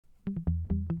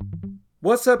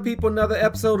What's up, people? Another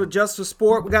episode of Just for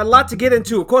Sport. We got a lot to get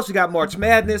into. Of course, we got March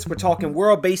Madness. We're talking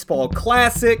World Baseball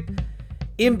Classic,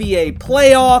 NBA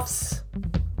playoffs.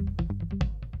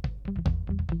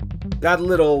 Got a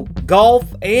little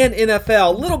golf and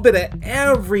NFL. A little bit of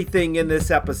everything in this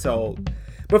episode.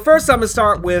 But first, I'm going to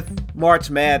start with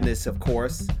March Madness, of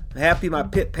course. I'm happy my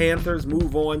Pitt Panthers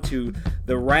move on to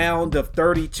the round of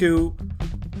 32.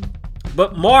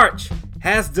 But March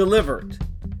has delivered.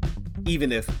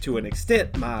 Even if, to an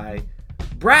extent, my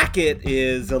bracket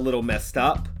is a little messed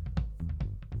up,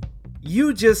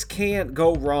 you just can't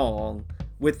go wrong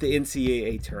with the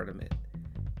NCAA tournament.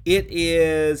 It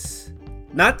is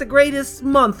not the greatest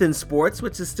month in sports,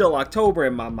 which is still October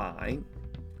in my mind,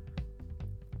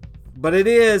 but it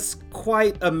is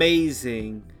quite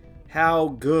amazing how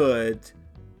good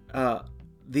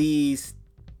these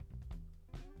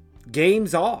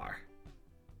games are.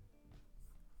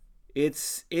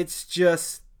 It's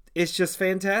just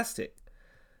fantastic.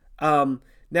 Now,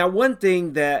 one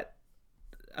thing that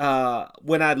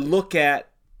when I look at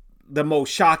the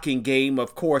most shocking game,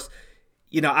 of course,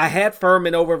 I had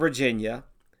Furman over Virginia.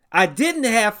 I didn't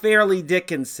have Fairleigh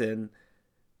Dickinson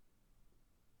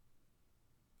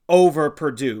over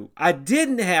Purdue. I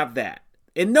didn't have that,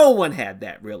 and no one had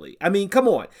that really. I mean, come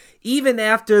on. Even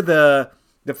after the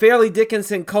Fairleigh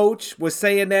Dickinson coach was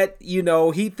saying that,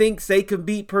 he thinks they can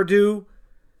beat Purdue.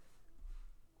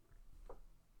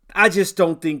 I just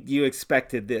don't think you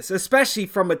expected this, especially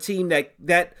from a team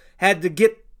that had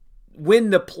to win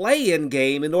the play-in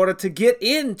game in order to get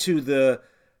into the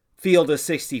field of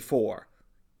 64.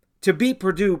 To beat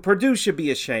Purdue, Purdue should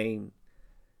be ashamed.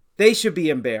 They should be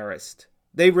embarrassed.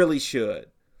 They really should.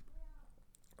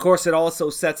 Of course, it also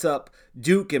sets up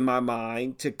Duke in my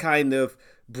mind to kind of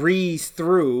breeze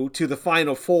through to the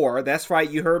Final Four. That's right,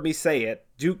 you heard me say it.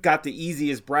 Duke got the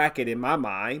easiest bracket in my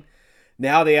mind.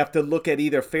 Now they have to look at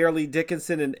either Fairleigh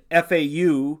Dickinson and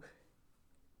FAU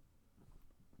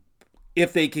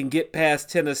if they can get past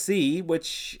Tennessee,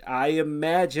 which I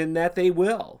imagine that they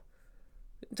will.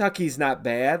 Kentucky's not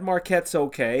bad. Marquette's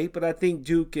okay, but I think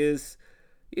Duke is,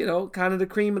 kind of the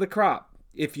cream of the crop,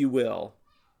 if you will.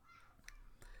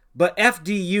 But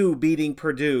FDU beating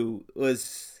Purdue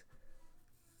was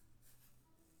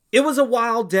a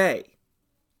wild day.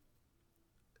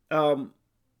 Let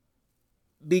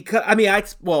me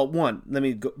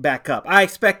go back up. I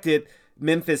expected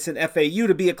Memphis and FAU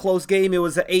to be a close game. It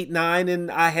was an 8-9, and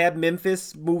I had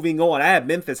Memphis moving on. I had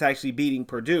Memphis actually beating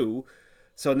Purdue.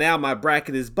 So now my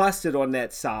bracket is busted on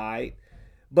that side.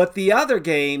 But the other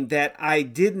game that I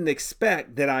didn't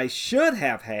expect that I should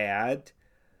have had,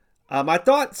 I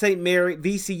thought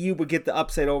VCU would get the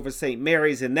upset over St.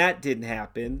 Mary's, and that didn't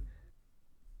happen.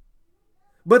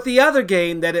 But the other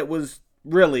game that it was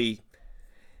really,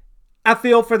 I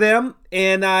feel for them,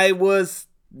 and I was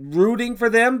rooting for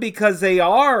them because they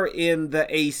are in the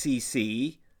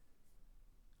ACC.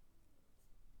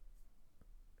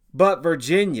 But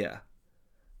Virginia,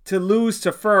 to lose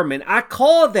to Furman, I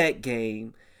called that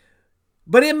game,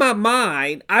 but in my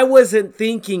mind, I wasn't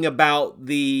thinking about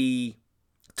the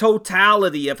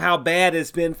totality of how bad it's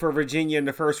been for Virginia in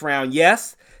the first round.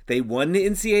 Yes, they won the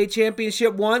NCAA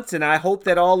championship once, and I hope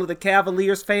that all of the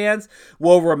Cavaliers fans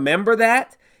will remember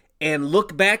that and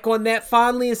look back on that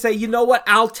fondly and say, you know what,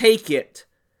 I'll take it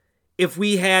if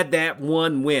we had that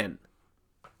one win.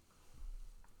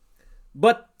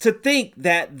 But to think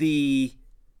that the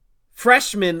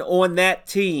freshmen on that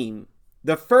team,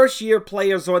 the first-year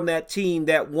players on that team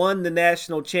that won the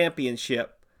national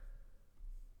championship,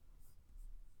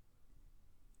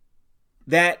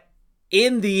 that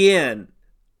in the end,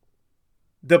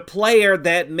 the player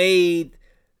that made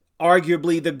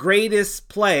arguably the greatest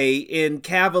play in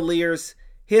Cavaliers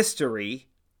history,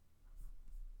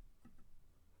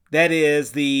 that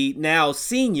is the now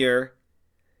senior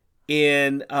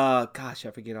in, I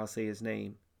forget I'll say his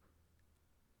name,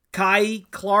 Kai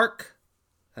Clark,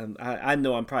 I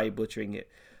know I'm probably butchering it,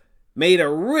 made a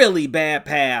really bad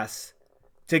pass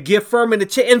to give Furman a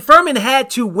chance. And Furman had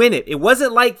to win it. It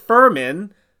wasn't like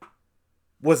Furman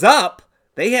was up.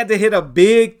 They had to hit a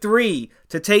big three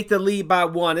to take the lead by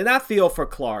one. And I feel for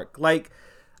Clark.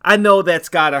 I know that's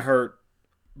got to hurt.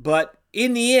 But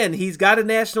in the end, he's got a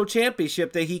national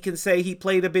championship that he can say he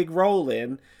played a big role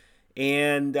in.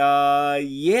 And,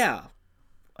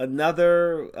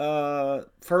 another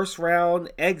first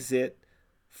round exit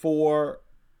for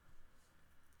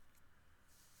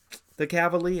the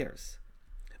Cavaliers.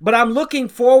 But I'm looking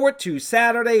forward to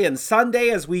Saturday and Sunday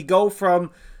as we go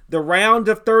from the round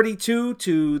of 32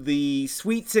 to the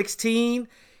Sweet 16.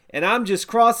 And I'm just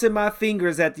crossing my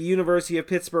fingers that the University of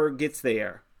Pittsburgh gets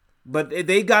there. But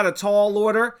they got a tall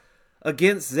order.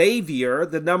 against Xavier,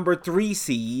 the number 3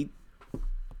 seed,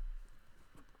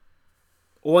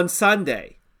 on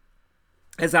Sunday.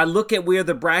 As I look at where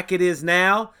the bracket is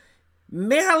now,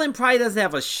 Maryland probably doesn't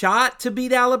have a shot to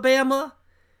beat Alabama.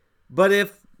 But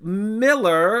if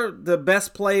Miller, the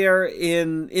best player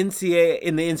in the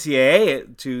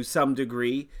NCAA to some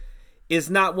degree, is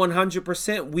not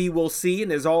 100%, we will see.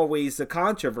 And there's always a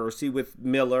controversy with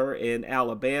Miller in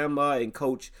Alabama and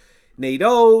Coach Nate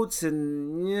Oates.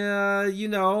 And,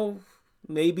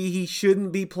 maybe he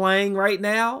shouldn't be playing right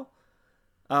now.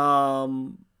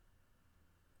 And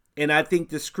I think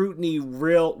the scrutiny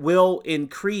will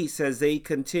increase as they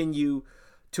continue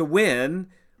to win.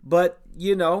 But,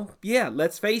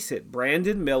 let's face it.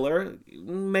 Brandon Miller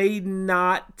may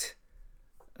not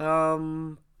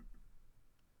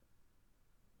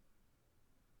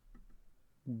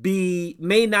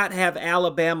have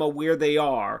Alabama where they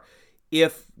are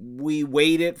if we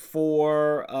waited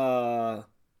for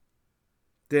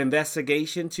the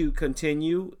investigation to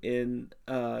continue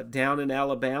down in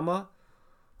Alabama.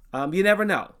 You never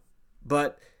know.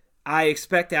 But I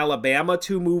expect Alabama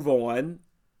to move on.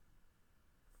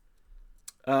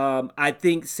 I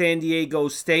think San Diego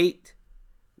State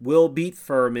will beat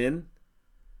Furman.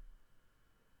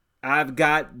 I've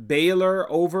got Baylor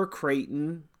over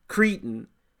Creighton.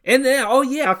 And then,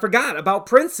 I forgot about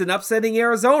Princeton upsetting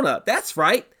Arizona. That's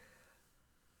right.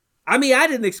 I mean, I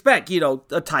didn't expect,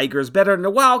 a Tiger's better than a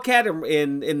Wildcat.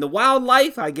 In the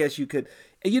wildlife, I guess you could,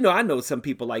 I know some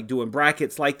people like doing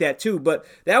brackets like that too, but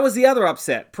that was the other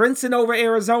upset. Princeton over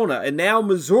Arizona, and now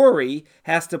Missouri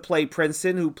has to play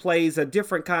Princeton, who plays a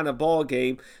different kind of ball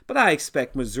game, but I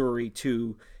expect Missouri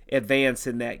to advance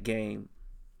in that game.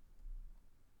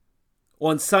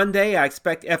 On Sunday, I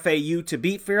expect FAU to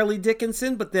beat Fairleigh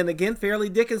Dickinson, but then again, Fairleigh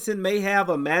Dickinson may have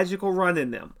a magical run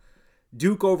in them.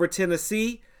 Duke over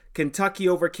Tennessee, Kentucky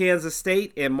over Kansas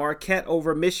State, and Marquette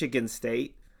over Michigan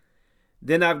State.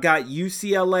 Then I've got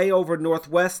UCLA over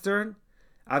Northwestern.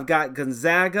 I've got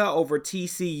Gonzaga over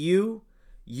TCU,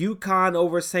 UConn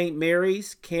over St.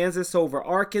 Mary's, Kansas over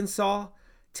Arkansas,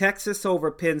 Texas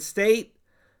over Penn State.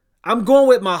 I'm going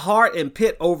with my heart and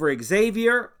Pitt over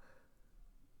Xavier.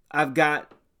 I've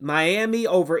got Miami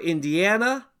over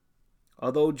Indiana,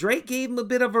 although Drake gave him a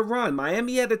bit of a run.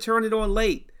 Miami had to turn it on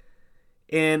late.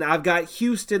 And I've got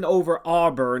Houston over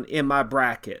Auburn in my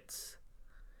brackets.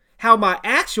 How my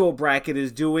actual bracket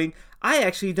is doing, I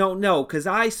actually don't know, because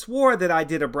I swore that I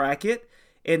did a bracket,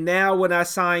 and now when I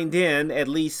signed in, at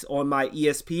least on my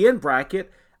ESPN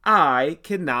bracket, I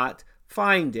cannot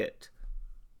find it.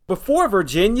 Before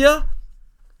Virginia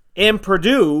and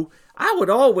Purdue, I would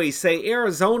always say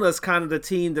Arizona's kind of the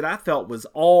team that I felt was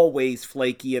always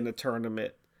flaky in the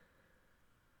tournament.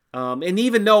 And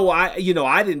even though I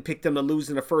didn't pick them to lose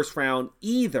in the first round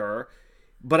either,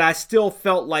 but I still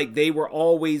felt like they were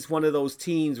always one of those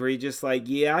teams where you're just like,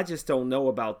 yeah, I just don't know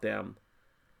about them.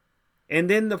 And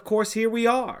then, of course, here we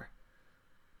are.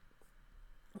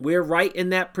 We're right in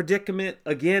that predicament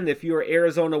again, if you're an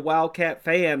Arizona Wildcat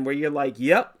fan, where you're like,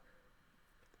 yep.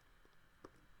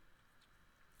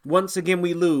 Once again,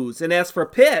 we lose. And as for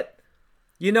Pitt,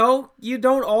 you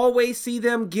don't always see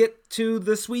them get to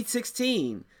the Sweet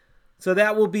 16. So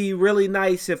that will be really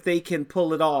nice if they can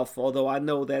pull it off, although I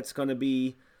know that's going to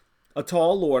be a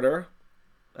tall order.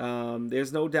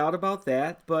 There's no doubt about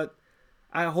that, but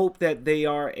I hope that they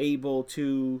are able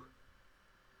to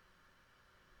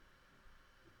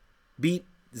beat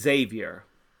Xavier,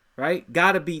 right?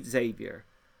 Got to beat Xavier.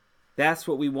 That's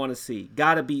what we want to see.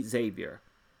 Got to beat Xavier.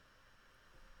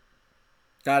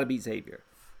 Got to beat Xavier.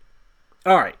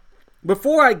 All right.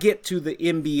 Before I get to the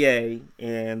NBA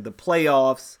and the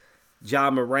playoffs,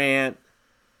 John Morant,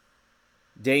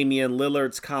 Damian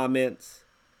Lillard's comments,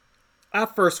 I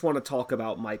first want to talk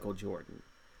about Michael Jordan.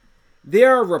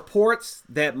 There are reports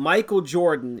that Michael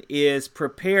Jordan is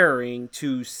preparing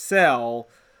to sell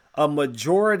a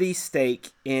majority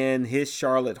stake in his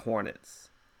Charlotte Hornets.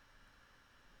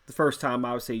 The first time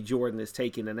I would say Jordan is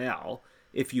taking an L,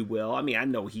 if you will. I mean, I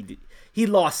know he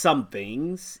lost some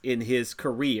things in his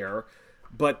career,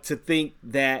 but to think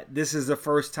that this is the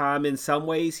first time in some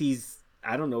ways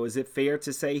I don't know, is it fair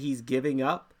to say he's giving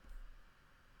up?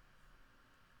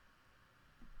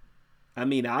 I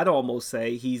mean, I'd almost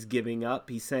say he's giving up.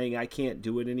 He's saying, I can't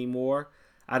do it anymore.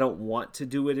 I don't want to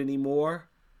do it anymore.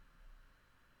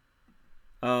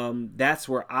 That's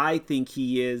where I think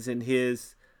he is in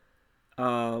his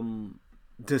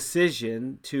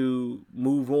decision to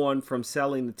move on from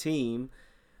selling the team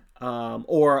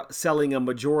or selling a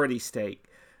majority stake.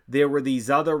 There were these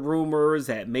other rumors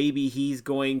that maybe he's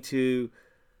going to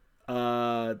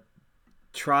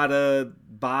try to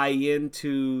buy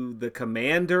into the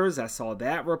Commanders. I saw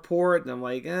that report, and I'm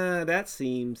like, that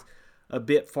seems a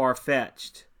bit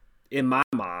far-fetched in my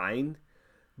mind.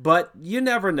 But you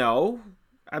never know.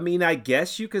 I mean, I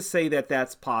guess you could say that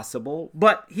that's possible.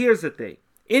 But here's the thing.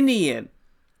 In the end,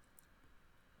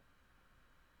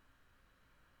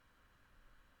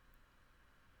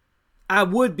 I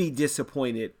would be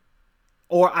disappointed,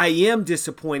 or I am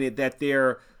disappointed that there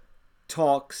are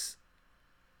talks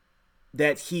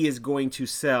that he is going to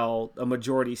sell a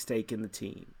majority stake in the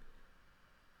team.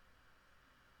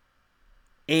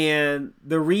 And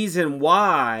the reason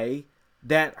why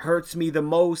that hurts me the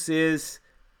most is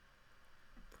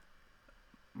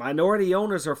minority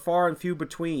owners are far and few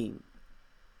between.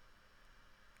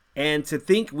 And to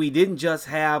think we didn't just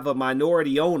have a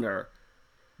minority owner,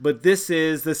 but this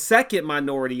is the second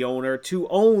minority owner to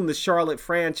own the Charlotte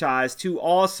franchise to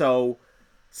also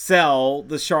sell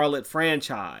the Charlotte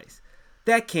franchise.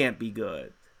 That can't be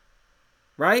good.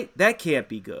 Right? That can't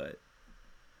be good.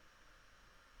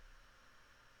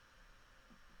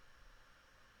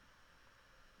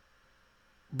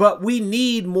 But we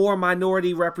need more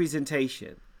minority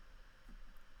representation.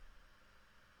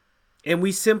 And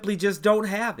we simply just don't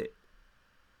have it.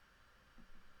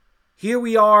 Here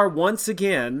we are once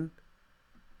again,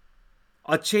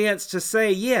 a chance to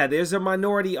say, yeah, there's a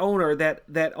minority owner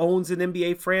that owns an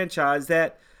NBA franchise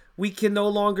that we can no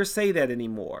longer say that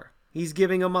anymore. He's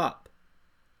giving them up.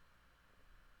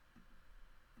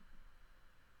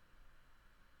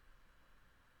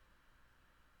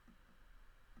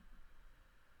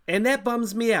 And that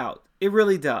bums me out. It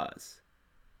really does.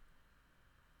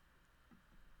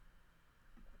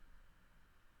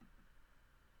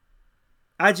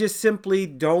 I just simply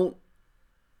don't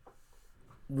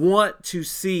want to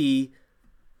see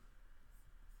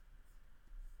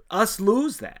us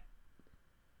lose that.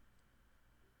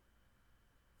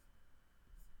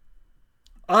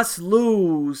 Us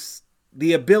lose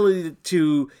the ability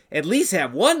to at least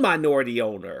have one minority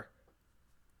owner.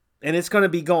 And it's going to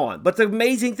be gone. But the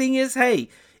amazing thing is, hey,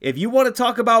 if you want to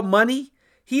talk about money,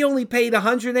 he only paid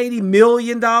 $180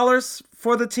 million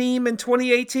for the team in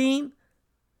 2018.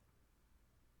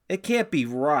 It can't be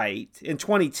right. In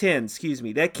 2010, excuse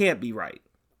me, that can't be right.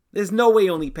 There's no way he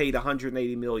only paid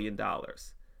 $180 million.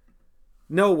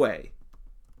 No way.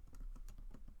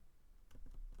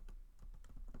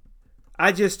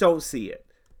 I just don't see it.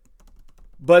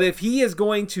 But if he is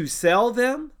going to sell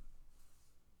them,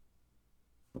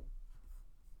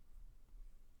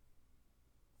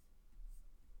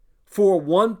 for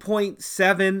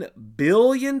 $1.7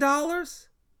 billion?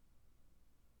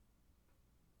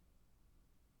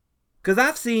 Because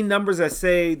I've seen numbers that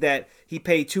say that he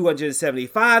paid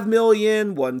 $275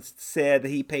 million. One said that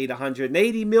he paid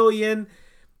 $180 million.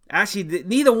 Actually,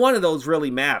 neither one of those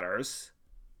really matters.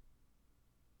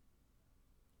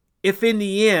 If in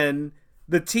the end,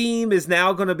 the team is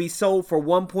now going to be sold for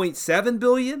 $1.7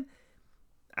 billion,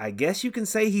 I guess you can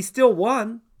say he still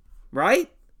won,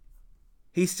 right?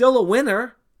 He's still a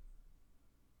winner.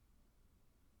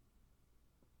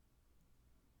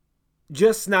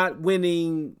 Just not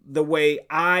winning the way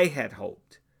I had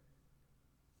hoped.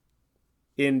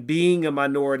 In being a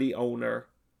minority owner.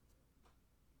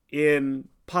 In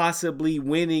possibly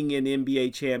winning an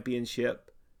NBA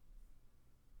championship.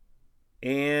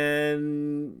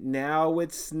 And now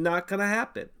it's not going to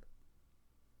happen.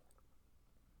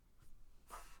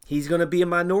 He's going to be a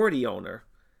minority owner.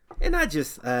 And I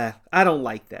don't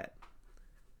like that.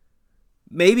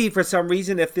 Maybe for some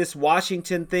reason, if this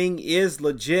Washington thing is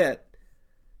legit,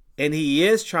 and he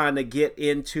is trying to get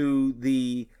into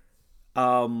the,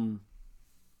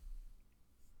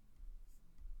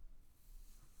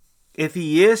 if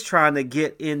he is trying to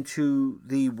get into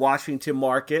the Washington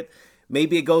market,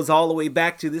 maybe it goes all the way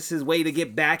back to this is way to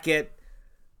get back at,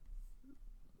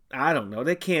 I don't know.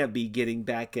 They can't be getting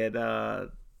back at,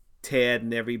 Ted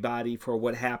and everybody for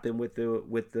what happened with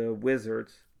the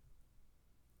Wizards.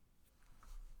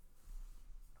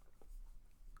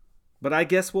 But I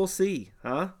guess we'll see,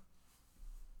 huh?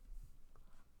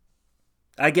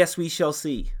 I guess we shall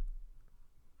see.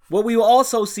 What we will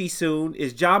also see soon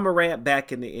is Ja Morant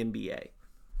back in the NBA.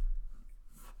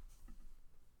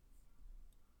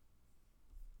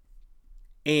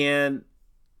 And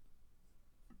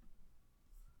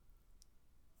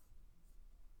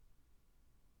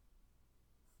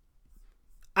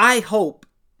I hope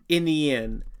in the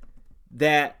end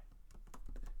that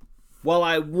while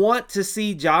I want to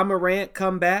see Ja Morant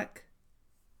come back,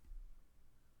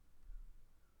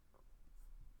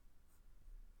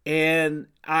 and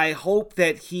I hope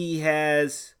that he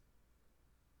has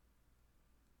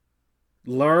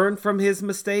learned from his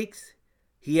mistakes,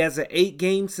 He has an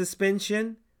 8-game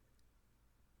suspension.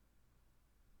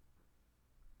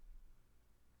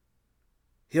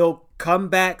 He'll come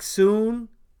back soon.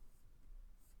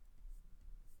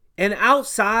 And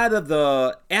outside of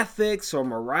the ethics or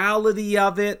morality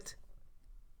of it,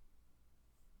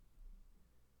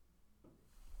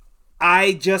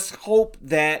 I just hope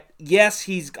that, yes,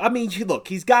 he's got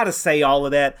to say all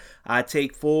of that. I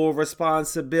take full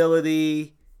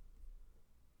responsibility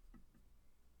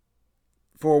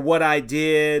for what I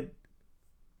did.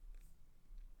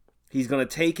 He's going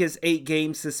to take his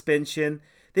 8-game suspension.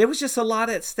 There was just a lot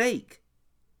at stake.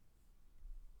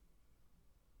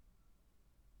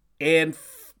 And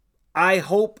I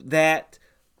hope that,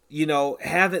 going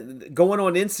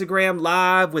on Instagram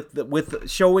Live with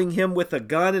showing him with a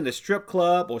gun in a strip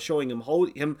club, or showing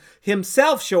him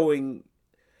himself showing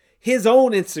his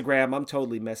own Instagram. I'm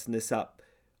totally messing this up.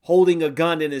 Holding a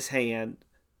gun in his hand.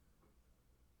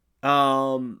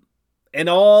 And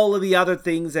all of the other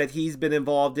things that he's been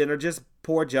involved in are just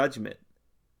poor judgment.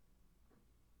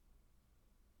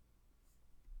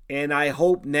 And I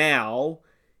hope now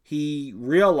he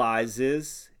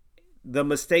realizes the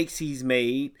mistakes he's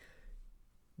made.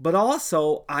 But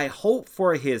also, I hope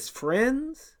for his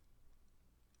friends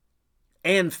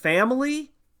and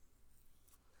family,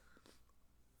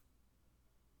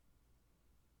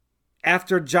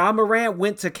 after Ja Morant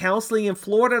went to counseling in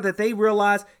Florida, that they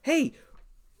realize, hey,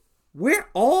 we're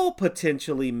all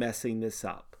potentially messing this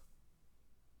up.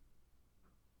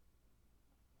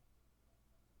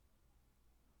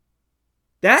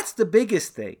 That's the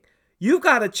biggest thing. You've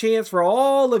got a chance for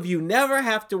all of you never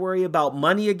have to worry about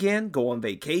money again. Go on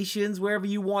vacations wherever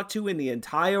you want to in the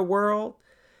entire world.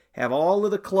 Have all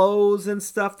of the clothes and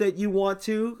stuff that you want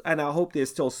to. And I hope they're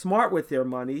still smart with their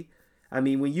money. I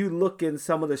mean, when you look in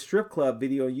some of the strip club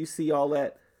video, you see all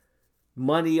that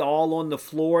money all on the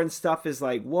floor and stuff, is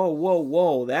like, whoa, whoa,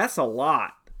 whoa. That's a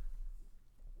lot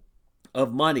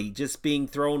of money just being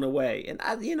thrown away. And,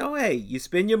 hey, you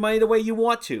spend your money the way you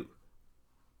want to.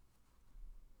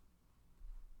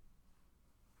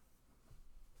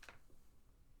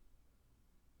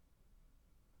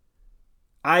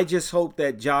 I just hope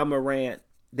that Ja Morant,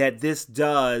 that this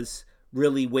does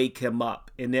really wake him up,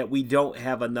 and that we don't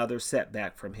have another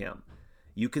setback from him.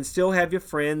 You can still have your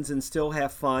friends and still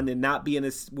have fun, and not be in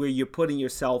a where you're putting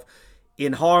yourself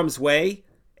in harm's way,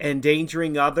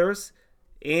 endangering others.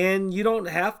 And you don't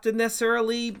have to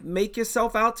necessarily make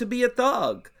yourself out to be a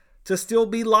thug to still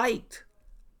be liked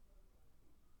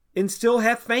and still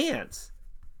have fans.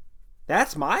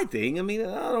 That's my thing. I mean,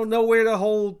 I don't know where the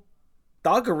whole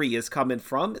thuggery is coming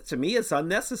from. To me, it's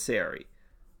unnecessary.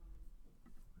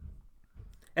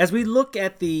 As we look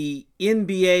at the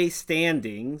NBA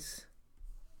standings,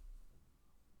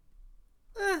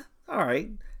 all right,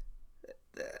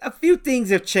 a few things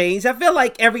have changed. I feel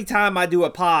like every time I do a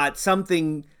pod,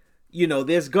 something,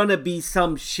 there's going to be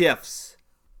some shifts.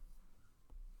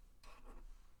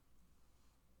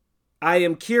 I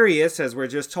am curious, as we're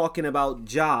just talking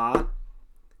about Ja,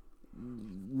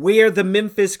 where the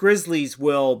Memphis Grizzlies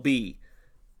will be.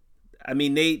 I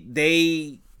mean,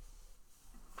 they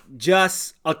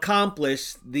just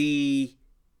accomplished the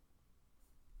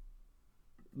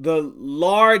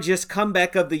largest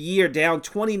comeback of the year, down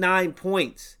 29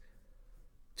 points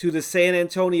to the San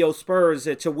Antonio Spurs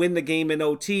to win the game in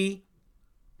OT,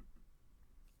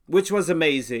 which was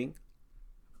amazing.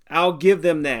 I'll give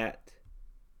them that.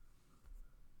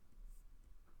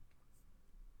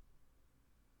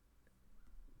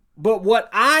 But what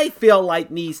I feel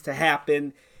like needs to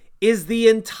happen is the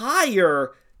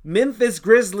entire Memphis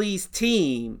Grizzlies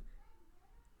team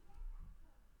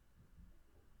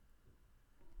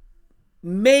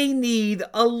may need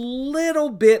a little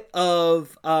bit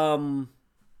of I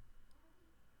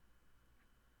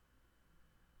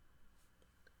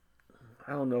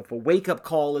don't know if a wake-up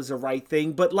call is the right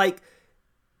thing, but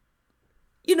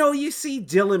you see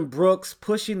Dylan Brooks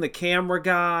pushing the camera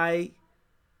guy.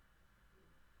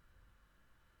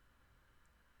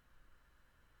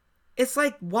 It's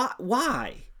like,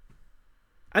 why?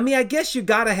 I mean, I guess you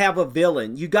got to have a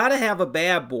villain. You got to have a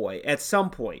bad boy at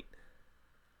some point.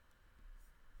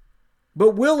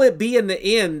 But will it be in the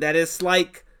end that it's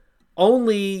like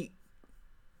only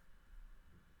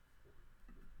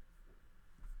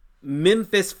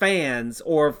Memphis fans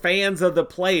or fans of the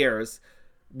players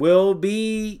will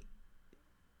be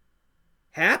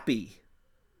happy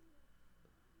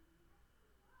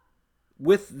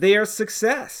with their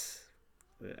success?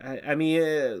 I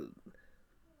mean,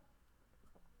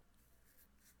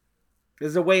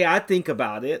 there's a way I think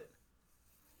about it.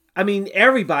 I mean,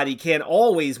 everybody can't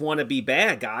always want to be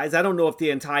bad guys. I don't know if the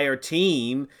entire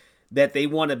team that they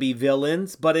want to be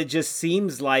villains, but it just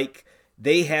seems like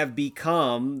they have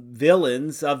become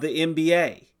villains of the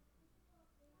NBA.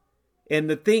 And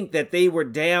to think that they were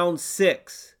down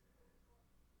 6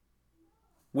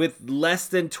 with less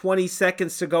than 20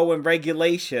 seconds to go in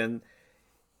regulation,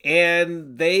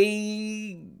 and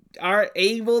they are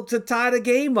able to tie the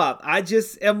game up. I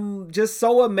just am just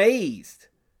so amazed.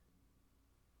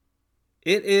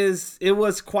 It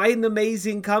was quite an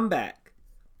amazing comeback.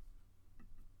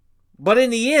 But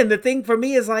in the end, the thing for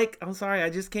me is like, I'm sorry,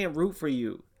 I just can't root for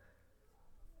you.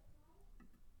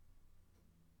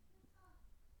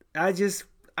 I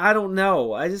don't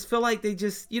know. I just feel like they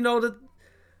just,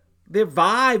 their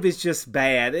vibe is just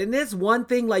bad. And there's one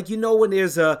thing, like, when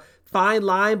there's a fine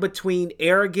line between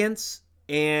arrogance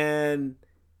and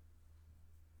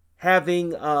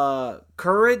having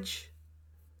courage,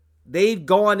 they've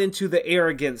gone into the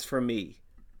arrogance for me.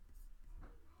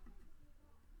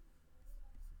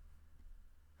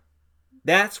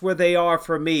 That's where they are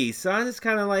for me. So I'm just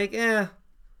kind of like,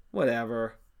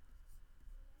 whatever.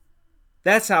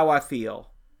 That's how I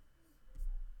feel.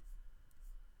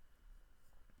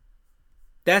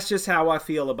 That's just how I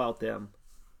feel about them.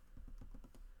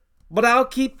 But I'll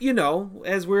keep,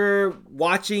 as we're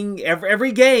watching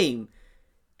every game,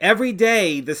 every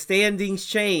day the standings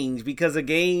change because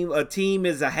a team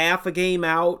is a half a game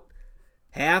out,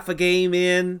 half a game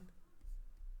in.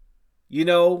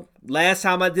 Last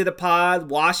time I did a pod,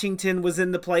 Washington was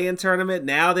in the play-in tournament.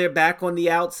 Now they're back on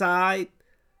the outside.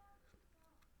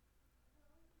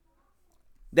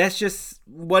 That's just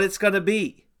what it's going to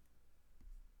be.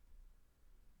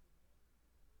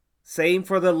 Same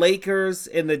for the Lakers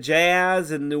and the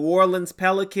Jazz and New Orleans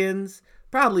Pelicans.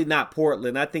 Probably not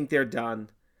Portland. I think they're done.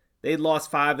 They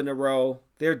lost 5 in a row.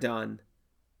 They're done.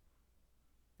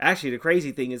 Actually, the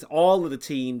crazy thing is all of the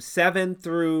teams, 7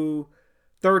 through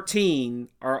 13,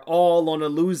 are all on a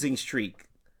losing streak.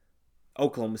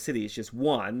 Oklahoma City is just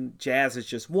 1. Jazz is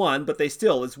just 1. But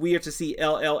it's weird to see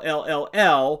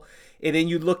LLLLL. And then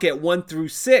you look at 1 through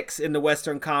 6 in the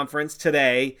Western Conference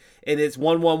today, and it's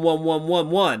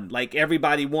 1-1-1-1-1-1. Like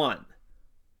everybody won.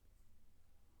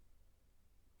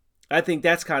 I think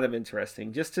that's kind of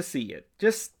interesting just to see it.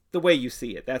 Just the way you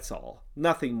see it, that's all.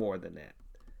 Nothing more than that.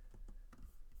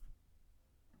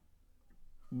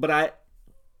 But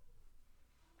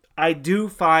I do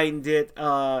find it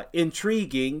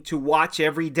intriguing to watch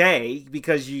every day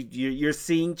because you're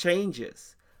seeing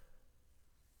changes.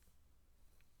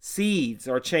 Seeds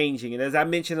are changing. And as I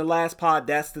mentioned in the last pod,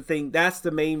 that's the thing. That's the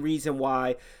main reason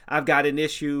why I've got an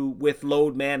issue with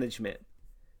load management.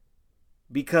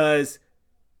 Because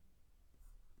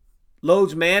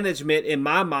load management, in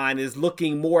my mind, is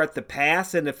looking more at the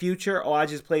past and the future. Oh, I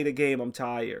just played a game. I'm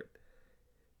tired.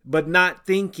 But not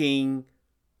thinking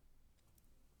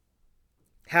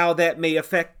how that may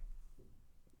affect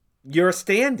your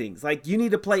standings. Like, you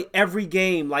need to play every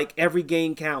game like every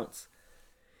game counts.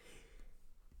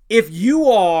 If you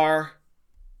are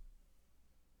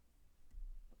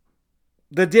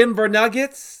the Denver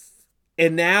Nuggets,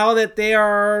 and now that they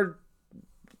are,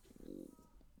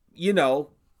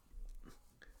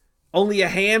 only a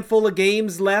handful of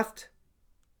games left,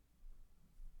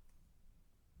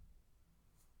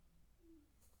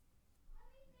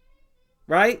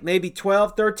 right? Maybe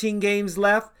 12, 13 games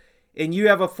left, and you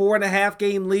have a 4.5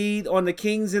 game lead on the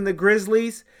Kings and the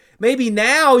Grizzlies. Maybe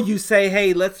now you say,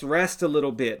 hey, let's rest a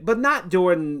little bit, but not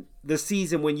during the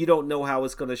season when you don't know how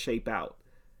it's going to shape out.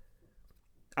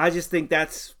 I just think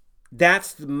that's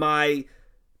my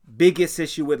biggest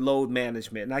issue with load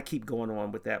management, and I keep going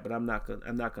on with that, but I'm not going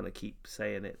to keep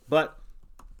saying it. But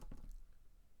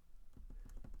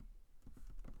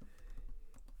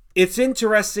it's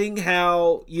interesting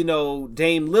how,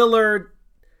 Dame Lillard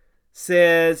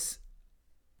says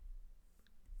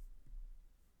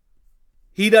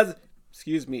he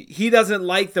doesn't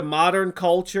like the modern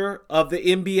culture of the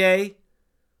NBA.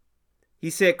 He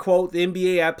said, quote, the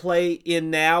NBA I play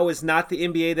in now is not the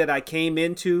NBA that I came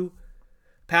into.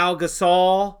 Pau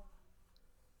Gasol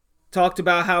talked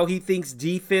about how he thinks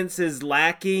defense is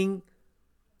lacking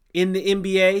in the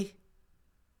NBA.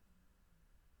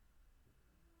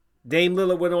 Dame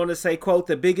Lillard went on to say, quote,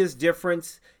 the biggest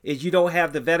difference is you don't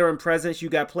have the veteran presence. You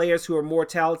got players who are more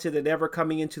talented than ever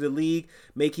coming into the league,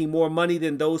 making more money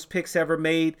than those picks ever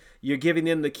made. You're giving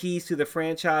them the keys to the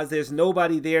franchise. There's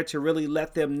nobody there to really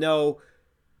let them know,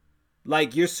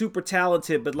 like, you're super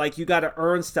talented, but, like, you got to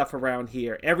earn stuff around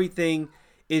here. Everything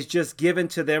is just given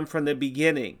to them from the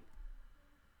beginning.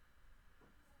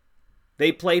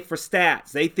 They play for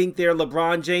stats. They think they're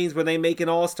LeBron James when they make an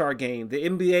all-star game. The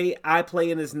NBA I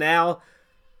play in is now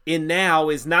in now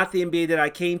is not the NBA that I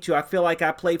came to. I feel like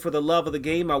I play for the love of the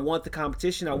game. I want the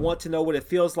competition. I want to know what it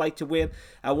feels like to win.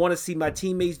 I want to see my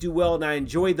teammates do well, and I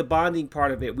enjoy the bonding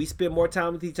part of it. We spend more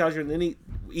time with each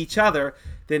other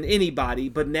than anybody,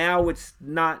 but now it's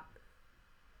not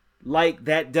like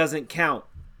that doesn't count.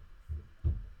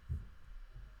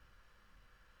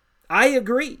 I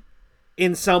agree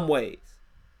in some ways.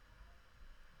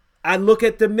 I look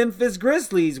at the Memphis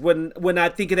Grizzlies when I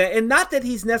think of that. And not that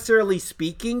he's necessarily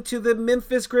speaking to the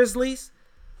Memphis Grizzlies,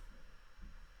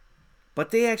 but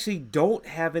they actually don't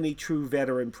have any true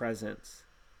veteran presence.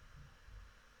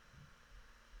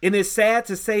 And it's sad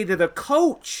to say that a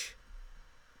coach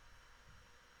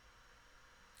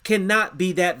cannot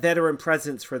be that veteran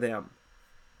presence for them.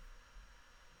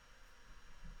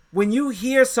 When you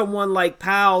hear someone like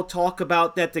Powell talk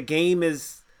about that the game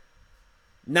is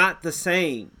not the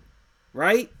same,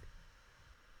 right?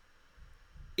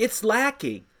 It's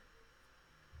lacking.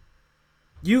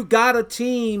 You got a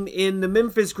team in the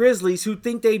Memphis Grizzlies who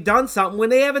think they've done something when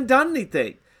they haven't done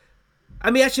anything.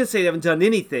 I mean, I shouldn't say they haven't done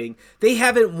anything. They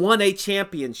haven't won a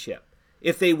championship.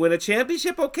 If they win a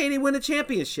championship, okay, they win a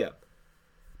championship.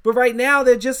 But right now,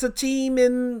 they're just a team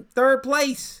in third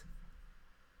place.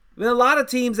 I mean, a lot of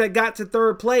teams that got to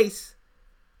third place,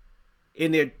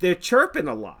 and they're chirping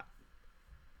a lot.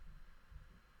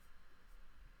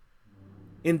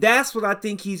 And that's what I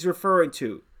think he's referring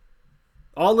to.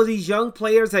 All of these young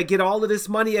players that get all of this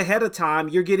money ahead of time,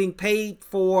 you're getting paid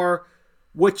for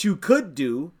what you could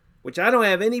do, which I don't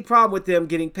have any problem with them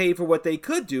getting paid for what they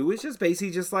could do. It's just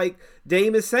basically just like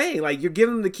Dame is saying, like you're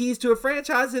giving them the keys to a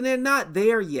franchise and they're not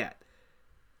there yet.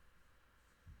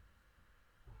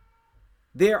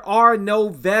 There are no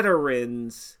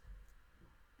veterans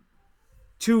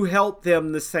to help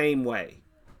them the same way.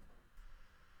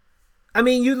 I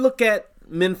mean, you look at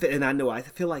Memphis, and I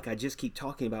feel like I just keep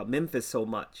talking about Memphis so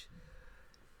much.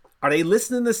 Are they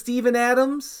listening to Steven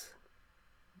Adams?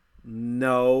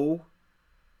 No.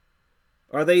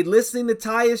 Are they listening to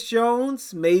Tyus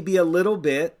Jones? Maybe a little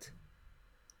bit.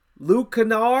 Luke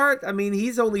Kennard? I mean,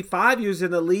 he's only 5 years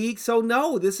in the league, so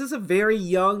no, this is a very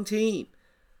young team.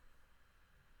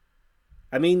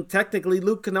 I mean, technically,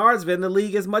 Luke Kennard's been in the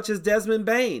league as much as Dillon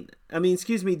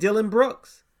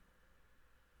Brooks.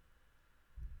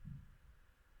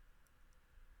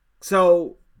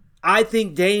 So I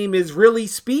think Dame is really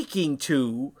speaking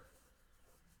to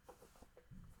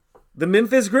the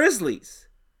Memphis Grizzlies.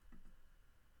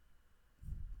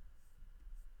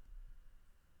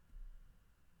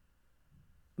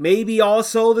 Maybe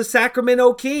also the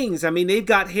Sacramento Kings. I mean, they've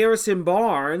got Harrison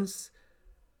Barnes.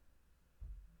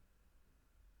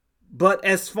 But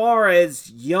as far as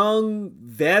young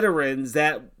veterans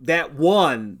that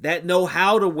won, that know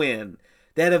how to win,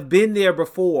 that have been there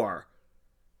before,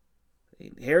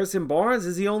 Harrison Barnes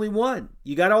is the only one.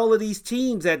 You got all of these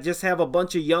teams that just have a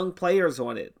bunch of young players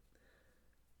on it.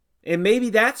 And maybe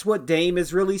that's what Dame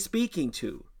is really speaking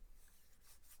to.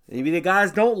 Maybe the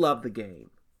guys don't love the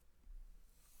game.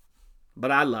 But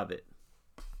I love it.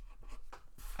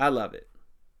 I love it.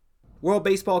 World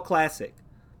Baseball Classic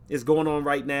is going on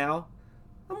right now.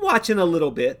 I'm watching a little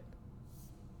bit.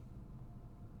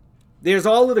 There's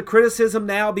all of the criticism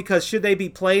now because should they be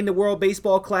playing the World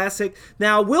Baseball Classic?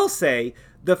 Now, I will say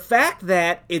the fact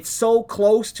that it's so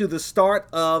close to the start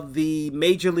of the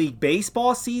Major League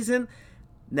Baseball season,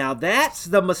 now that's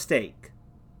the mistake.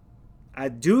 I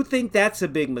do think that's a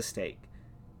big mistake,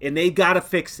 and they've got to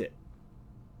fix it.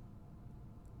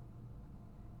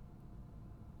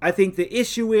 I think the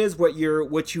issue is what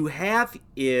you have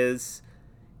is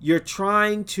you're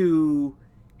trying to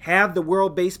have the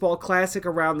World Baseball Classic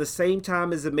around the same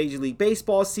time as the Major League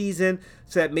Baseball season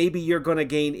so that maybe you're going to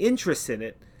gain interest in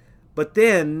it. But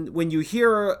then when you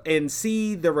hear and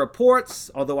see the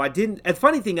reports, although I didn't, the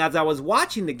funny thing is I was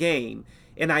watching the game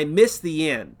and I missed the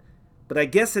end. But I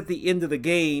guess at the end of the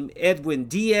game, Edwin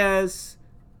Diaz,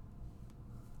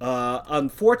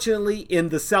 unfortunately in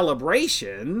the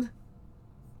celebration,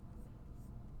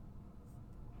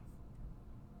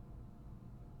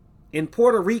 in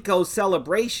Puerto Rico's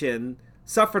celebration,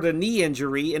 suffered a knee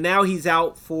injury, and now he's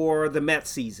out for the Mets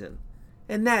season.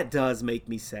 And that does make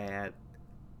me sad.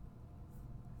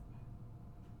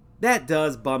 That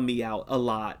does bum me out a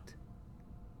lot.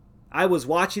 I was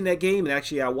watching that game, and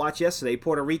actually I watched yesterday.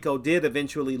 Puerto Rico did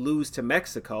eventually lose to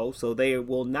Mexico, so they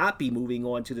will not be moving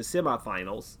on to the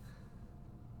semifinals.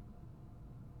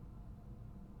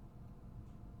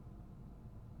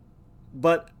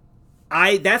 But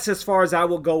that's as far as I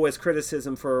will go as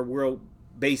criticism for a World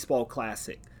Baseball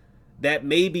Classic. That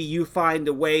maybe you find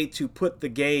a way to put the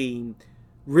game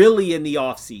really in the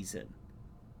off season.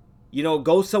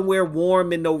 Go somewhere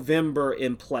warm in November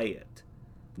and play it.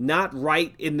 Not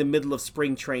right in the middle of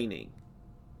spring training.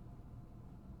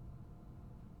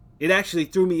 It actually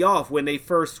threw me off when they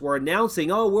first were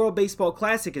announcing, oh, World Baseball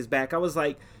Classic is back. I was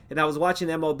like, and I was watching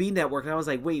MLB Network, and I was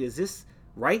like, wait, is this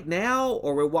right now?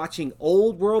 Or we're watching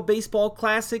old World Baseball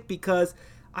Classic? Because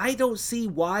I don't see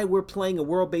why we're playing a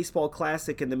World Baseball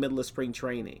Classic in the middle of spring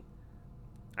training.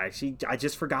 Actually, I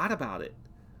just forgot about it.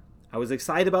 I was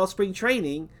excited about spring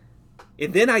training,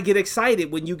 and then I get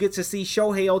excited when you get to see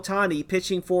Shohei Ohtani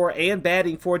pitching for and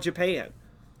batting for Japan.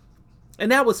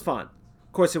 And that was fun.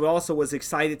 Of course, it also was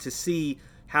excited to see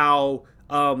how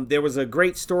there was a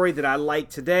great story that I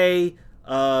liked today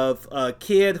of a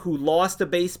kid who lost a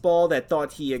baseball that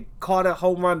thought he had caught a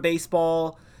home run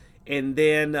baseball. And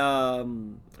then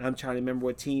I'm trying to remember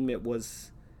what team it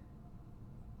was.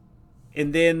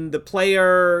 And then the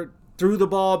player threw the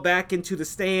ball back into the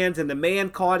stands, and the man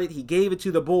caught it. He gave it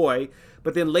to the boy.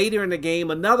 But then later in the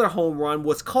game, another home run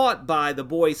was caught by the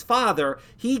boy's father.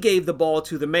 He gave the ball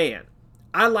to the man.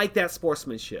 I like that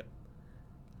sportsmanship.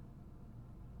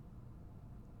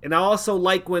 And I also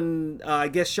like when, I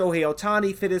guess, Shohei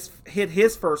Ohtani hit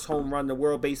his first home run in the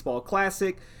World Baseball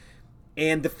Classic.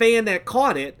 And the fan that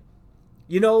caught it,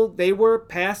 they were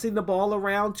passing the ball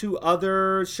around to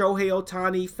other Shohei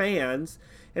Ohtani fans.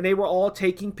 And they were all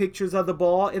taking pictures of the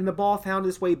ball. And the ball found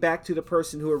its way back to the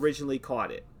person who originally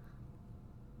caught it.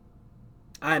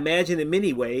 I imagine in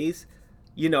many ways,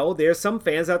 there's some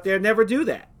fans out there that never do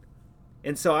that.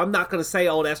 And so I'm not going to say,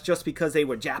 oh, that's just because they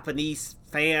were Japanese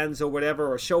fans or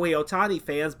whatever, or Shohei Ohtani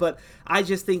fans, but I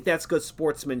just think that's good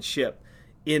sportsmanship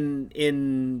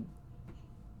in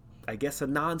I guess, a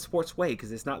non-sports way,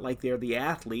 because it's not like they're the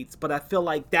athletes, but I feel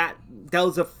like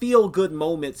those are feel-good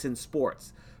moments in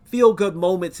sports, feel-good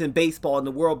moments in baseball, in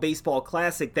the World Baseball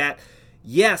Classic, that,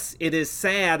 yes, it is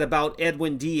sad about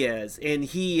Edwin Diaz, and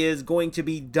he is going to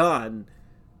be done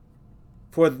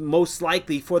for most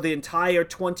likely for the entire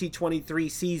 2023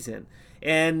 season.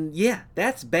 And yeah,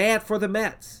 that's bad for the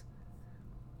Mets.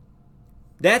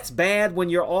 That's bad when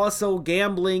you're also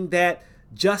gambling that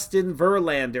Justin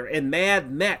Verlander and Mad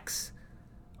Mex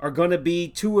are going to be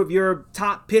two of your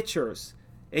top pitchers,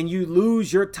 and you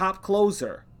lose your top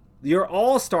closer, your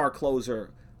all-star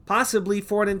closer, possibly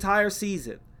for an entire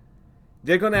season.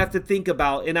 They're going to have to think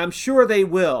about, and I'm sure they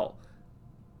will,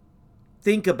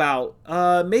 think about,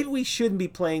 maybe we shouldn't be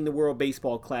playing the World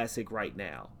Baseball Classic right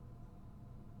now.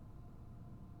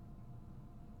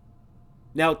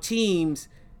 Now, teams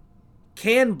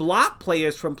can block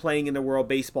players from playing in the World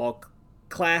Baseball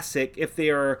Classic if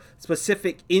there are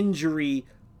specific injury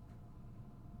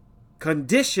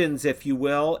conditions, if you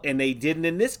will, and they didn't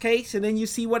in this case, and then you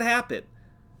see what happened.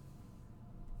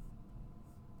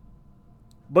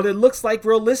 But it looks like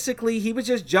realistically he was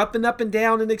just jumping up and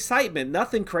down in excitement.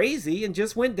 Nothing crazy, and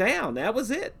just went down. That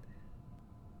was it.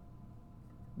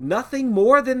 Nothing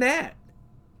more than that.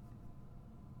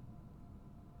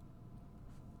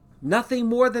 Nothing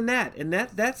more than that. And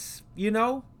that's,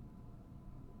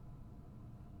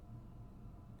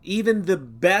 even the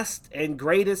best and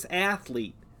greatest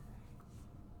athlete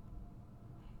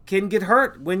can get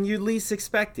hurt when you least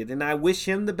expect it. And I wish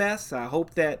him the best. I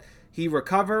hope that he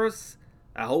recovers.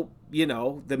 I hope,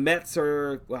 the Mets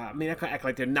are, I can act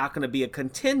like they're not going to be a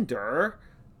contender,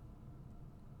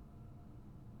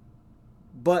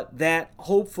 but that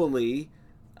hopefully,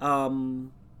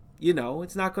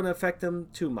 it's not going to affect them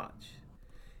too much.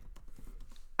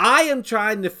 I am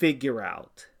trying to figure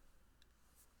out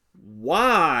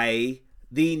why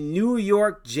the New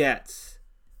York Jets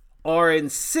are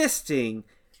insisting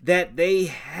that they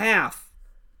have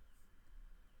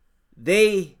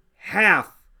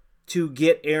to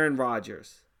get Aaron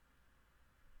Rodgers.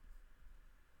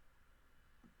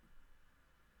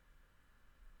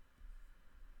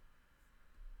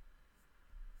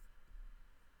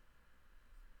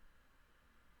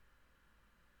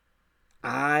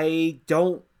 I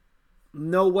don't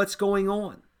know what's going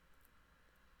on.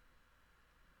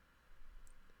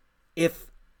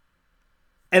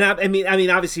 I mean,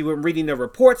 obviously, we're reading the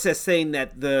reports that's saying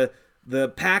that the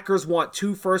Packers want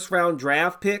 2 first-round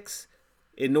draft picks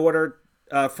in order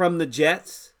from the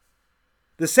Jets.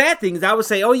 The sad thing is, I would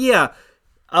say, oh yeah,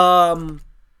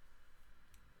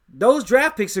 those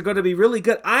draft picks are going to be really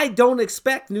good. I don't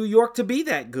expect New York to be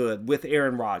that good with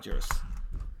Aaron Rodgers.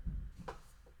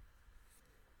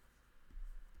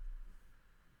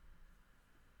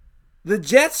 The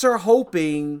Jets are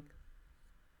hoping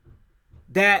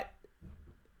that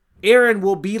Aaron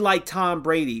will be like Tom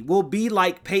Brady, will be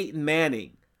like Peyton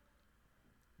Manning,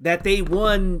 that they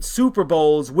won Super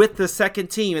Bowls with the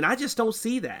second team, and I just don't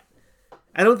see that.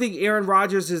 I don't think Aaron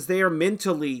Rodgers is there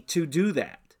mentally to do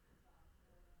that.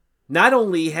 Not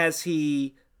only has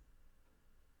he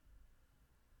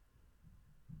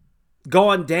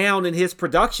gone down in his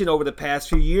production over the past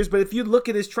few years, but if you look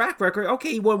at his track record,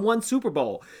 okay, he won one Super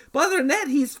Bowl. But other than that,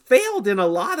 he's failed in a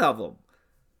lot of them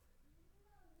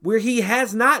where he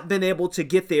has not been able to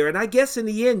get there. And I guess in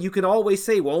the end, you can always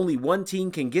say, well, only one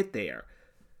team can get there.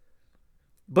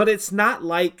 But it's not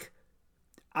like,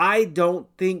 I don't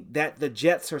think that the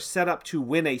Jets are set up to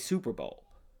win a Super Bowl.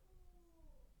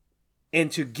 And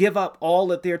to give up all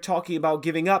that they're talking about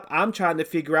giving up, I'm trying to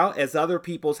figure out, as other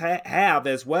people's have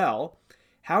as well,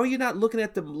 how are you not looking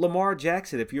at the Lamar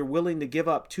Jackson if you're willing to give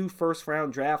up 2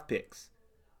 first-round draft picks?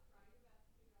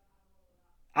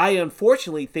 I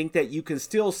unfortunately think that you can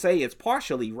still say it's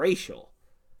partially racial.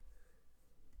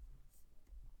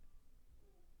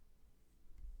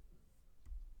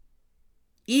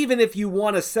 Even if you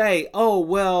want to say, oh,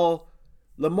 well,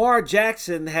 Lamar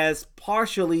Jackson has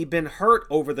partially been hurt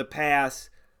over the past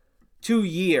 2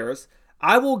 years,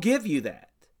 I will give you that.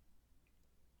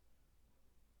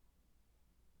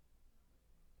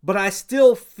 But I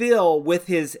still feel with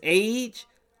his age,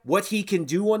 what he can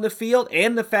do on the field,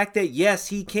 and the fact that, yes,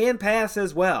 he can pass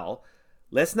as well.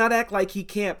 Let's not act like he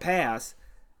can't pass.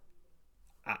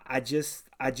 I just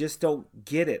don't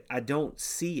get it. I don't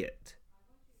see it.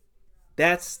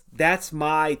 That's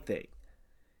my thing.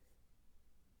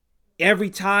 Every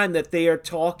time that they are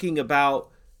talking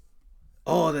about,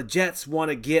 oh, the Jets want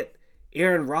to get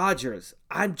Aaron Rodgers,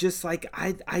 I'm just like,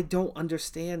 I don't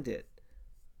understand it.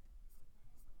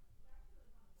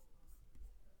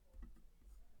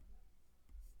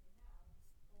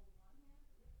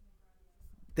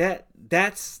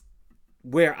 That's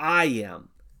where I am.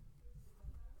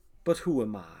 But who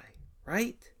am I,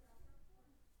 right?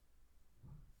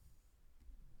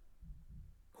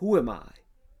 Who am I?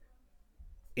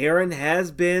 Aaron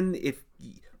has been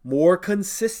more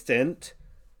consistent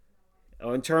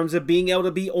in terms of being able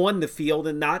to be on the field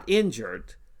and not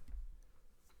injured.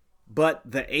 But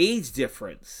the age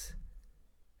difference,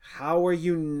 how are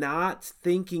you not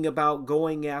thinking about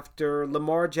going after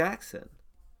Lamar Jackson?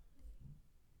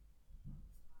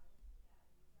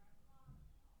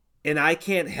 And I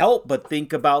can't help but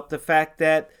think about the fact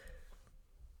that,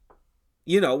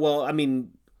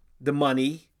 the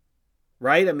money,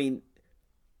 right?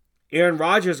 Aaron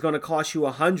Rodgers is going to cost you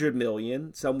 $100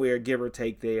 million, somewhere give or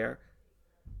take there.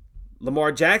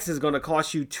 Lamar Jackson is going to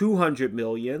cost you $200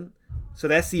 million. So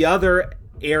that's the other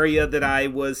area that I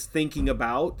was thinking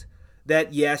about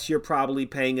that, yes, you're probably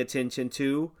paying attention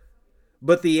to.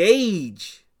 But the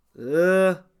age,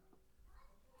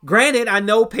 granted, I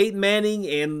know Peyton Manning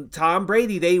and Tom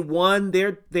Brady, they won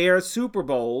their Super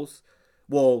Bowls.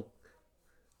 Well,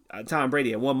 Tom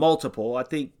Brady had won multiple. I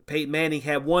think Peyton Manning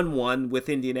had won one with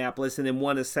Indianapolis and then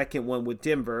won a second one with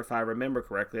Denver, if I remember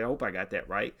correctly. I hope I got that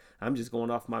right. I'm just going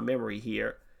off my memory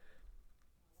here.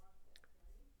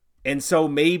 And so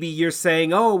maybe you're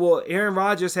saying, oh, well, Aaron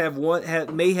Rodgers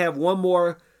may have one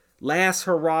more last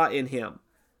hurrah in him.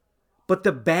 But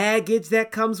the baggage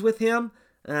that comes with him,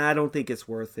 I don't think it's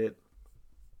worth it.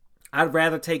 I'd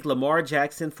rather take Lamar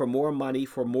Jackson for more money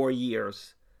for more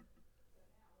years.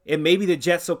 And maybe the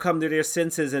Jets will come to their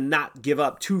senses and not give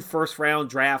up 2 first-round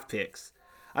draft picks.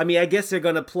 I guess they're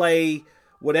going to play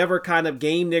whatever kind of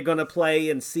game they're going to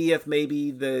play and see if maybe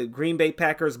the Green Bay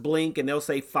Packers blink and they'll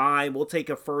say, fine, we'll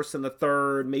take a first and a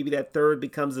third. Maybe that third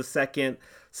becomes a second,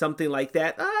 something like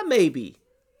that. Maybe.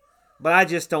 But I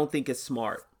just don't think it's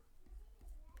smart.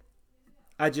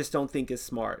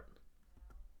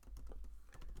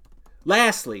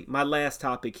 Lastly, my last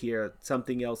topic here,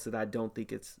 something else that I don't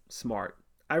think it's smart.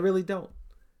 I really don't.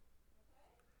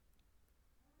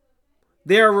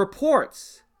 There are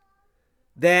reports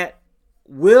that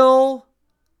Will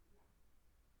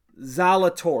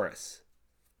Zalatoris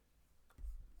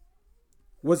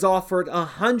was offered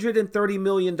 $130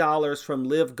 million from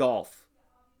Live Golf.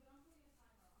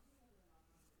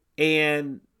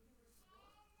 And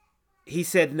he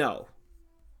said no.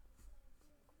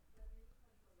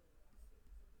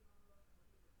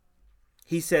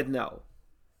 He said no.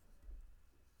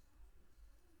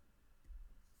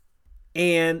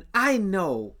 And I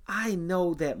know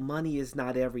that money is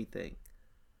not everything.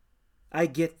 I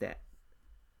get that.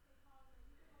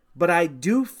 But I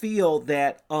do feel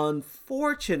that,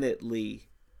 unfortunately,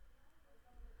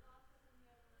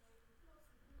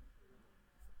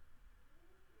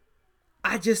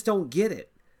 I just don't get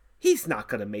it. He's not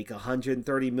going to make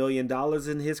 $130 million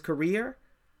in his career.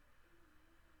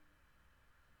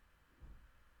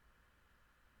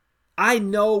 I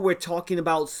know we're talking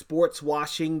about sports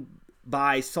washing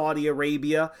by Saudi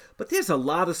Arabia, but there's a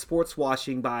lot of sports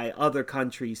washing by other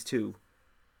countries too,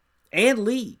 and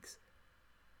leagues.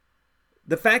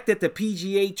 The fact that the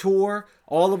PGA Tour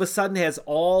all of a sudden has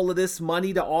all of this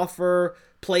money to offer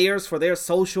players for their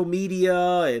social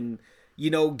media and,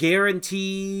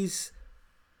 guarantees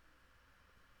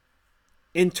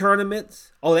in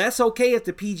tournaments. Oh, that's okay if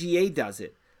the PGA does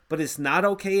it, but it's not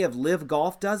okay if Live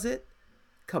Golf does it?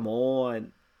 Come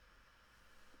on.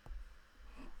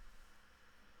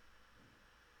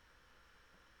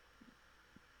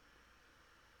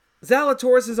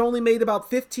 Zalatoris has only made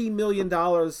about $15 million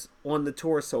on the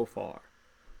tour so far.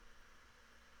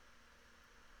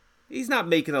 He's not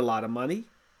making a lot of money.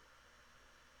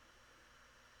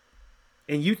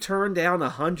 And you turn down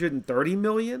 $130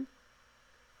 million?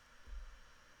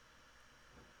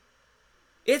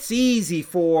 It's easy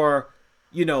for,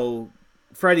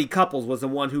 Freddie Couples was the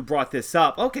one who brought this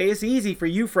up. Okay, it's easy for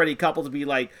you, Freddie Couples, to be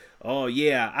like, oh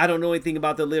yeah, I don't know anything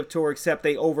about the Live Tour except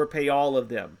they overpay all of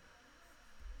them.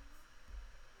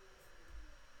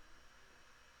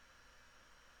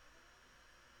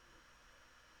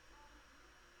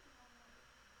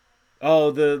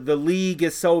 Oh, the league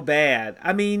is so bad.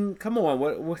 I mean, come on.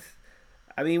 What else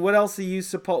are you what else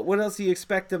do you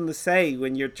expect them to say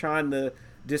when you're trying to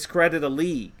discredit a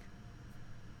league?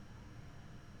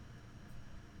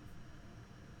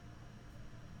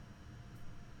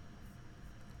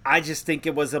 I just think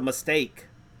it was a mistake.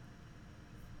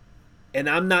 And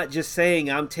I'm not just saying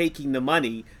I'm taking the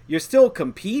money. You're still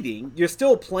competing. You're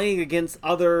still playing against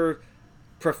other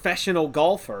professional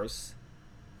golfers.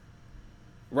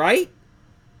 Right?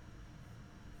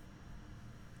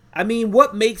 I mean,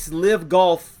 what makes Live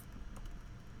Golf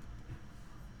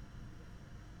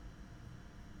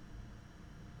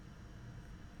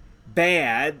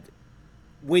bad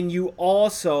when you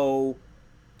also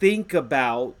think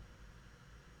about,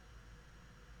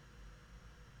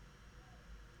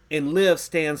 and Live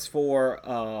stands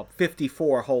for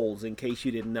 54 holes, in case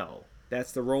you didn't know.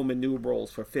 That's the Roman numerals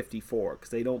for 54, because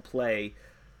they don't play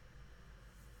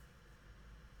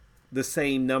the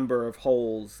same number of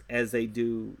holes as they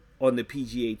do on the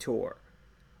PGA Tour.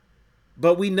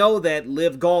 But we know that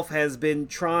Live Golf has been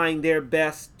trying their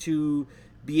best to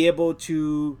be able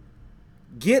to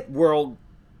get world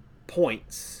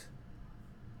points,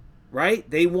 right?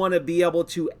 They want to be able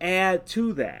to add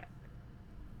to that.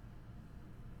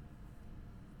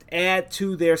 Add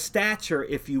to their stature,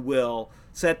 if you will,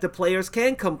 so that the players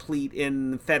can complete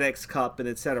in FedEx Cup and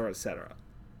et cetera, et cetera.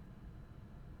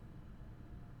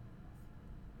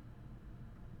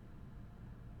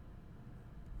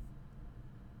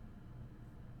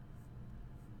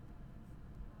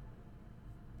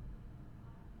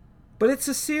 But it's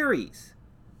a series.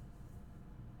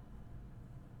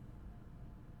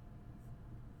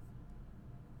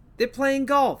 They're playing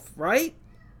golf, right?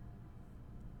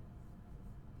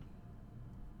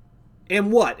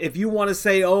 And what? If you want to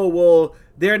say, oh, well,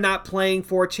 they're not playing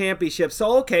for championships.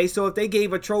 So, okay, so if they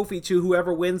gave a trophy to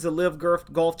whoever wins the Live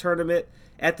Golf tournament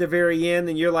at the very end,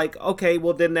 and you're like, okay,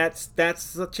 well, then that's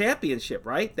a championship,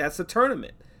 right? That's a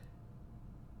tournament.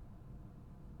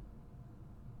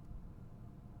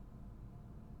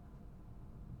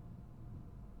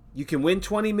 You can win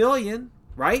 $20 million,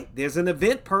 right? There's an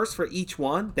event purse for each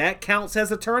one. That counts as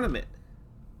a tournament.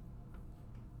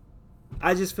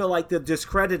 I just feel like the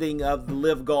discrediting of the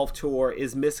Live Golf Tour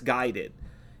is misguided.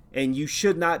 And you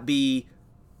should not be,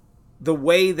 the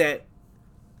way that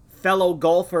fellow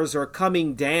golfers are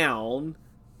coming down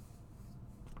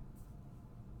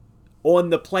on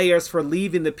the players for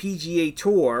leaving the PGA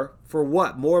Tour for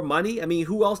what? More money? I mean,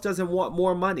 who else doesn't want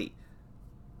more money?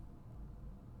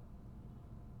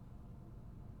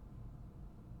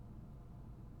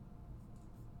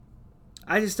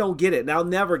 I just don't get it, and I'll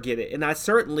never get it.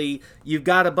 And you've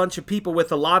got a bunch of people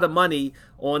with a lot of money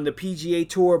on the PGA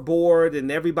Tour board and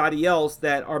everybody else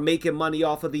that are making money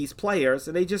off of these players,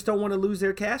 and they just don't want to lose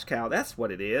their cash cow. That's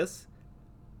what it is.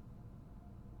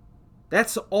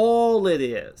 That's all it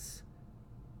is.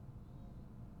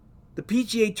 The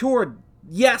PGA Tour,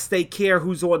 yes, they care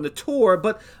who's on the tour,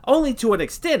 but only to an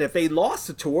extent. If they lost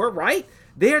the tour, right?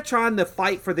 They're trying to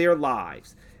fight for their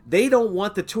lives. They don't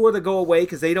want the tour to go away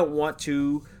because they don't want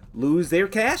to lose their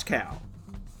cash cow.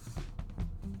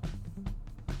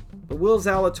 But Will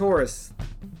Zalatoris,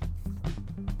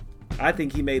 I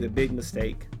think he made a big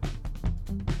mistake.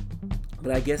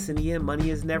 But I guess in the end,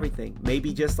 money isn't everything.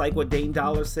 Maybe just like what Dame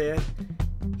Dollar said,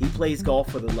 he plays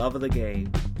golf for the love of the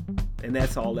game. And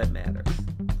that's all that matters.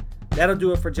 That'll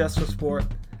do it for Just for Sport.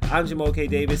 I'm Jamoke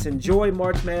Davis. Enjoy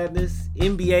March Madness,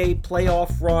 NBA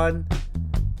playoff run,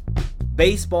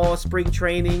 baseball spring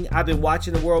training. I've been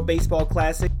watching the World Baseball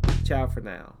Classic. Ciao for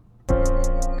now.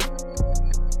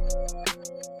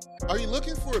 Are you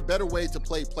looking for a better way to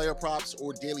play player props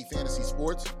or daily fantasy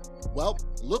sports? Well,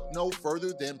 look no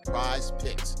further than Prize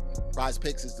Picks. Prize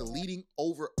Picks is the leading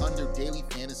over-under daily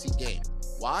fantasy game.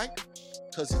 Why?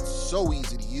 Because it's so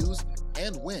easy to use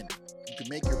and win. You can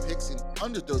make your picks in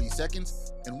under 30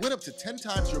 seconds and win up to 10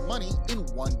 times your money in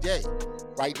one day.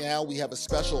 Right now, we have a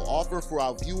special offer for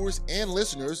our viewers and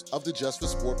listeners of the Just for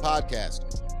Sport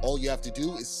podcast. All you have to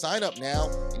do is sign up now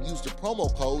and use the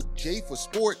promo code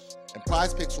J4Sport, and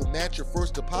Prize Picks will match your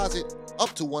first deposit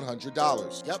up to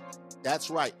 $100. Yep, that's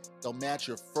right. They'll match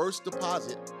your first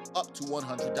deposit up to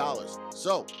 $100.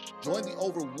 So, join the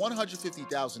over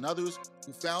 150,000 others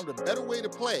who found a better way to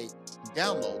play and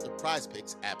download the Prize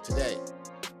Picks app today.